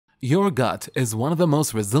Your gut is one of the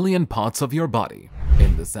most resilient parts of your body,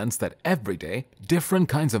 in the sense that every day, different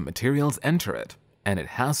kinds of materials enter it, and it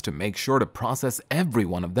has to make sure to process every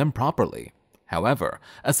one of them properly. However,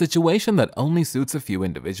 a situation that only suits a few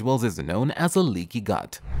individuals is known as a leaky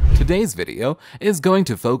gut. Today's video is going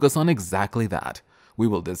to focus on exactly that. We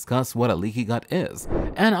will discuss what a leaky gut is,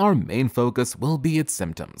 and our main focus will be its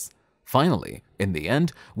symptoms. Finally, in the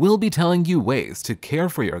end, we'll be telling you ways to care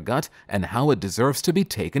for your gut and how it deserves to be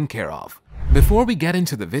taken care of. Before we get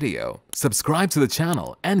into the video, subscribe to the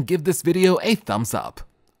channel and give this video a thumbs up.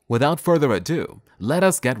 Without further ado, let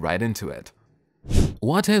us get right into it.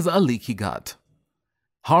 What is a leaky gut?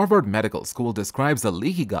 Harvard Medical School describes a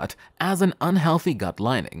leaky gut as an unhealthy gut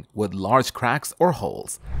lining with large cracks or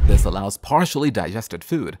holes. This allows partially digested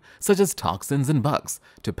food, such as toxins and bugs,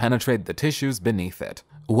 to penetrate the tissues beneath it.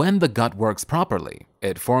 When the gut works properly,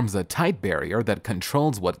 it forms a tight barrier that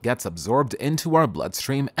controls what gets absorbed into our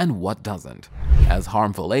bloodstream and what doesn't. As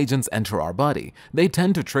harmful agents enter our body, they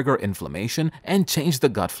tend to trigger inflammation and change the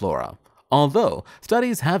gut flora. Although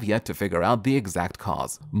studies have yet to figure out the exact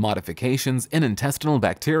cause, modifications in intestinal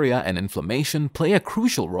bacteria and inflammation play a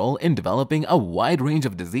crucial role in developing a wide range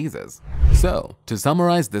of diseases. So, to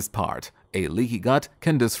summarize this part, a leaky gut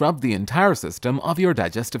can disrupt the entire system of your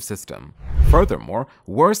digestive system. Furthermore,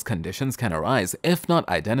 worse conditions can arise if not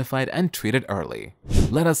identified and treated early.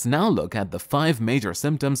 Let us now look at the 5 major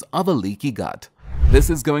symptoms of a leaky gut. This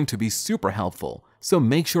is going to be super helpful, so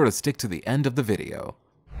make sure to stick to the end of the video.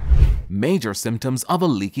 Major symptoms of a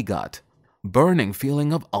leaky gut. Burning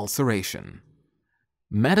feeling of ulceration.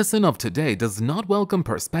 Medicine of today does not welcome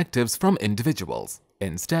perspectives from individuals.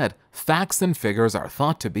 Instead, facts and figures are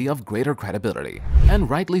thought to be of greater credibility, and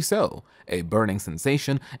rightly so. A burning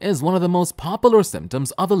sensation is one of the most popular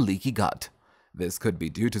symptoms of a leaky gut. This could be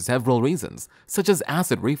due to several reasons, such as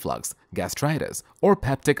acid reflux, gastritis, or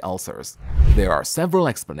peptic ulcers. There are several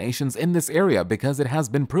explanations in this area because it has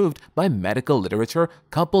been proved by medical literature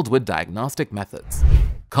coupled with diagnostic methods.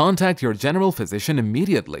 Contact your general physician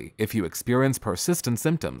immediately if you experience persistent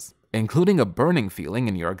symptoms, including a burning feeling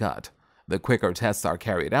in your gut. The quicker tests are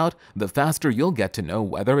carried out, the faster you'll get to know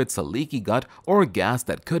whether it's a leaky gut or gas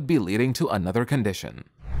that could be leading to another condition.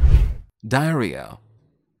 Diarrhea.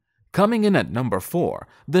 Coming in at number 4,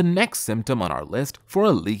 the next symptom on our list for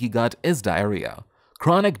a leaky gut is diarrhea.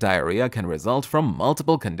 Chronic diarrhea can result from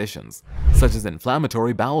multiple conditions, such as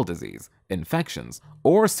inflammatory bowel disease, infections,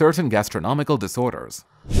 or certain gastronomical disorders.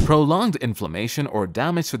 Prolonged inflammation or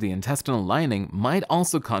damage to the intestinal lining might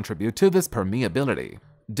also contribute to this permeability.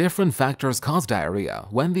 Different factors cause diarrhea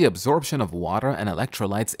when the absorption of water and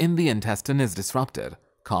electrolytes in the intestine is disrupted.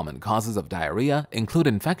 Common causes of diarrhea include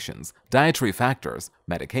infections, dietary factors,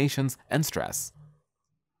 medications, and stress.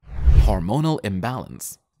 Hormonal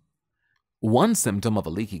imbalance. One symptom of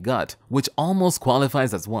a leaky gut, which almost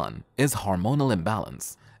qualifies as one, is hormonal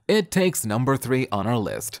imbalance. It takes number 3 on our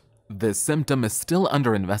list. This symptom is still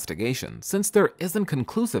under investigation since there isn't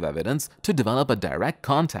conclusive evidence to develop a direct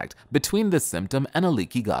contact between this symptom and a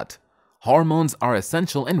leaky gut. Hormones are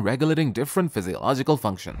essential in regulating different physiological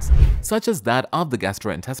functions, such as that of the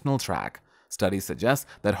gastrointestinal tract. Studies suggest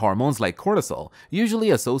that hormones like cortisol,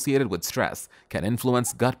 usually associated with stress, can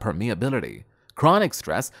influence gut permeability. Chronic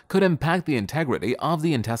stress could impact the integrity of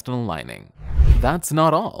the intestinal lining. That's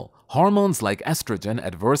not all. Hormones like estrogen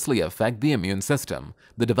adversely affect the immune system.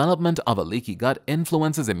 The development of a leaky gut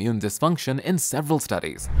influences immune dysfunction in several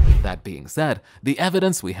studies. That being said, the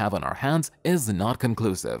evidence we have on our hands is not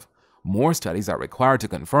conclusive. More studies are required to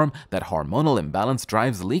confirm that hormonal imbalance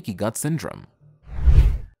drives leaky gut syndrome.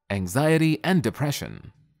 Anxiety and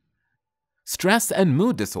depression. Stress and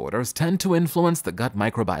mood disorders tend to influence the gut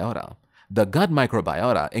microbiota. The gut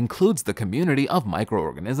microbiota includes the community of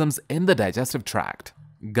microorganisms in the digestive tract.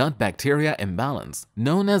 Gut bacteria imbalance,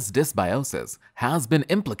 known as dysbiosis, has been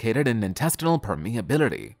implicated in intestinal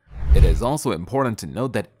permeability. It is also important to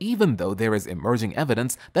note that even though there is emerging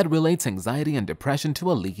evidence that relates anxiety and depression to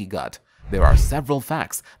a leaky gut, there are several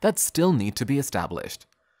facts that still need to be established.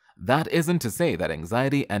 That isn't to say that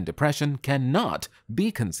anxiety and depression cannot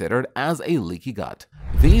be considered as a leaky gut.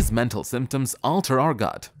 These mental symptoms alter our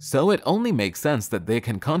gut, so it only makes sense that they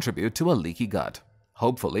can contribute to a leaky gut.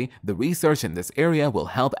 Hopefully, the research in this area will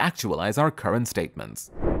help actualize our current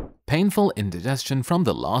statements. Painful indigestion from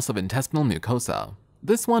the loss of intestinal mucosa.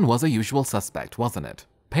 This one was a usual suspect, wasn't it?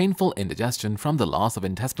 Painful indigestion from the loss of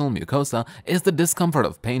intestinal mucosa is the discomfort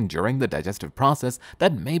of pain during the digestive process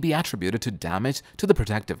that may be attributed to damage to the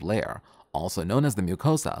protective layer, also known as the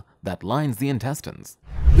mucosa, that lines the intestines.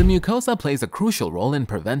 The mucosa plays a crucial role in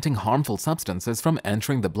preventing harmful substances from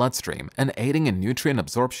entering the bloodstream and aiding in nutrient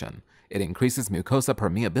absorption. It increases mucosa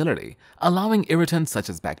permeability, allowing irritants such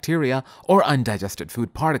as bacteria or undigested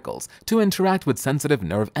food particles to interact with sensitive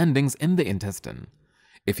nerve endings in the intestine.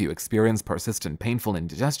 If you experience persistent painful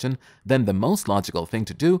indigestion, then the most logical thing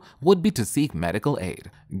to do would be to seek medical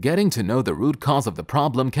aid. Getting to know the root cause of the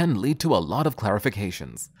problem can lead to a lot of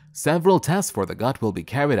clarifications. Several tests for the gut will be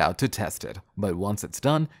carried out to test it, but once it's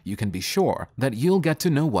done, you can be sure that you'll get to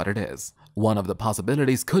know what it is. One of the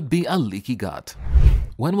possibilities could be a leaky gut.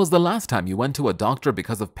 When was the last time you went to a doctor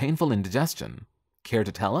because of painful indigestion? Care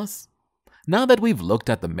to tell us? Now that we've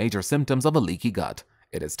looked at the major symptoms of a leaky gut,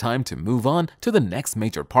 it is time to move on to the next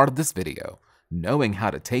major part of this video, knowing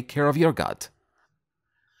how to take care of your gut.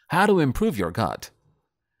 How to improve your gut.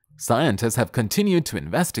 Scientists have continued to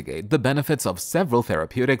investigate the benefits of several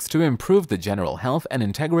therapeutics to improve the general health and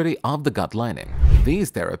integrity of the gut lining.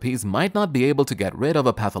 These therapies might not be able to get rid of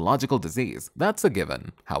a pathological disease, that's a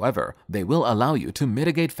given. However, they will allow you to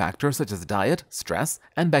mitigate factors such as diet, stress,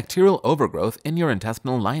 and bacterial overgrowth in your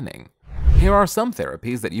intestinal lining. Here are some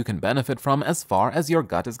therapies that you can benefit from as far as your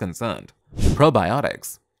gut is concerned.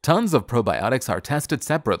 Probiotics. Tons of probiotics are tested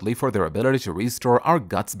separately for their ability to restore our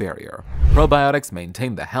gut's barrier. Probiotics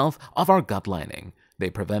maintain the health of our gut lining. They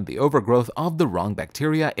prevent the overgrowth of the wrong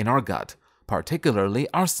bacteria in our gut, particularly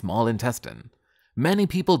our small intestine. Many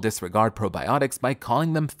people disregard probiotics by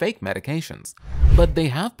calling them fake medications, but they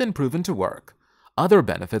have been proven to work. Other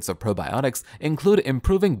benefits of probiotics include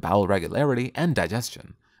improving bowel regularity and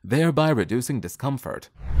digestion, thereby reducing discomfort.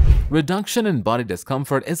 Reduction in body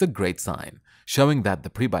discomfort is a great sign, showing that the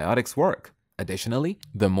prebiotics work. Additionally,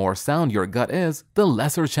 the more sound your gut is, the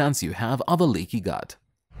lesser chance you have of a leaky gut.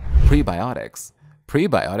 Prebiotics.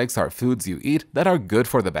 Prebiotics are foods you eat that are good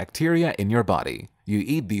for the bacteria in your body. You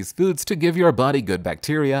eat these foods to give your body good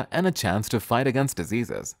bacteria and a chance to fight against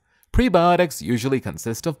diseases. Prebiotics usually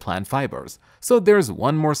consist of plant fibers, so there's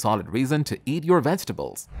one more solid reason to eat your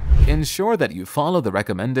vegetables. Ensure that you follow the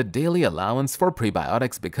recommended daily allowance for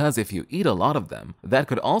prebiotics because if you eat a lot of them, that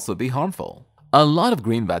could also be harmful. A lot of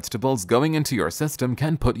green vegetables going into your system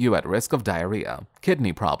can put you at risk of diarrhea,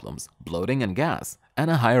 kidney problems, bloating and gas, and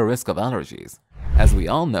a higher risk of allergies. As we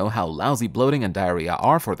all know how lousy bloating and diarrhea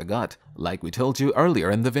are for the gut, like we told you earlier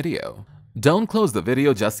in the video. Don't close the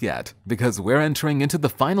video just yet, because we're entering into the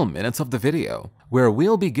final minutes of the video, where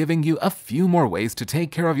we'll be giving you a few more ways to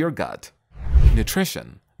take care of your gut.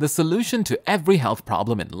 Nutrition. The solution to every health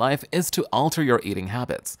problem in life is to alter your eating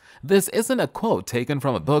habits. This isn't a quote taken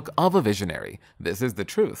from a book of a visionary. This is the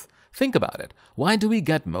truth. Think about it. Why do we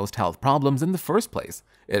get most health problems in the first place?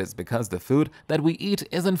 It is because the food that we eat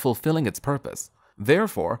isn't fulfilling its purpose.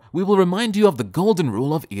 Therefore, we will remind you of the golden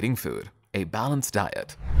rule of eating food. A balanced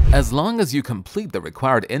diet. As long as you complete the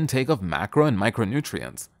required intake of macro and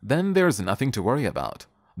micronutrients, then there's nothing to worry about.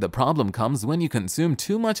 The problem comes when you consume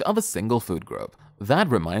too much of a single food group. That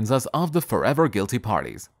reminds us of the forever guilty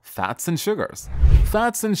parties, fats and sugars.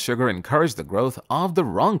 Fats and sugar encourage the growth of the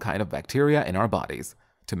wrong kind of bacteria in our bodies.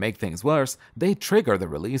 To make things worse, they trigger the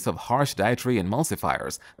release of harsh dietary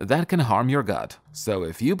emulsifiers that can harm your gut. So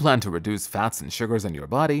if you plan to reduce fats and sugars in your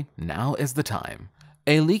body, now is the time.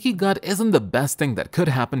 A leaky gut isn't the best thing that could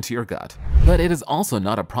happen to your gut, but it is also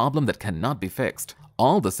not a problem that cannot be fixed.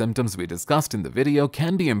 All the symptoms we discussed in the video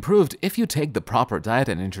can be improved if you take the proper diet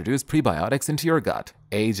and introduce prebiotics into your gut.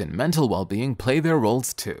 Age and mental well-being play their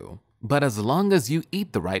roles too. But as long as you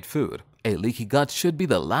eat the right food, a leaky gut should be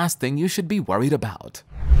the last thing you should be worried about.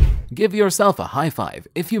 Give yourself a high five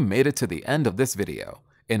if you made it to the end of this video.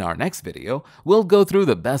 In our next video, we'll go through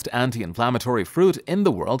the best anti-inflammatory fruit in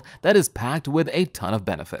the world that is packed with a ton of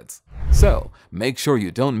benefits. So, make sure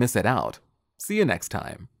you don't miss it out. See you next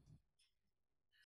time.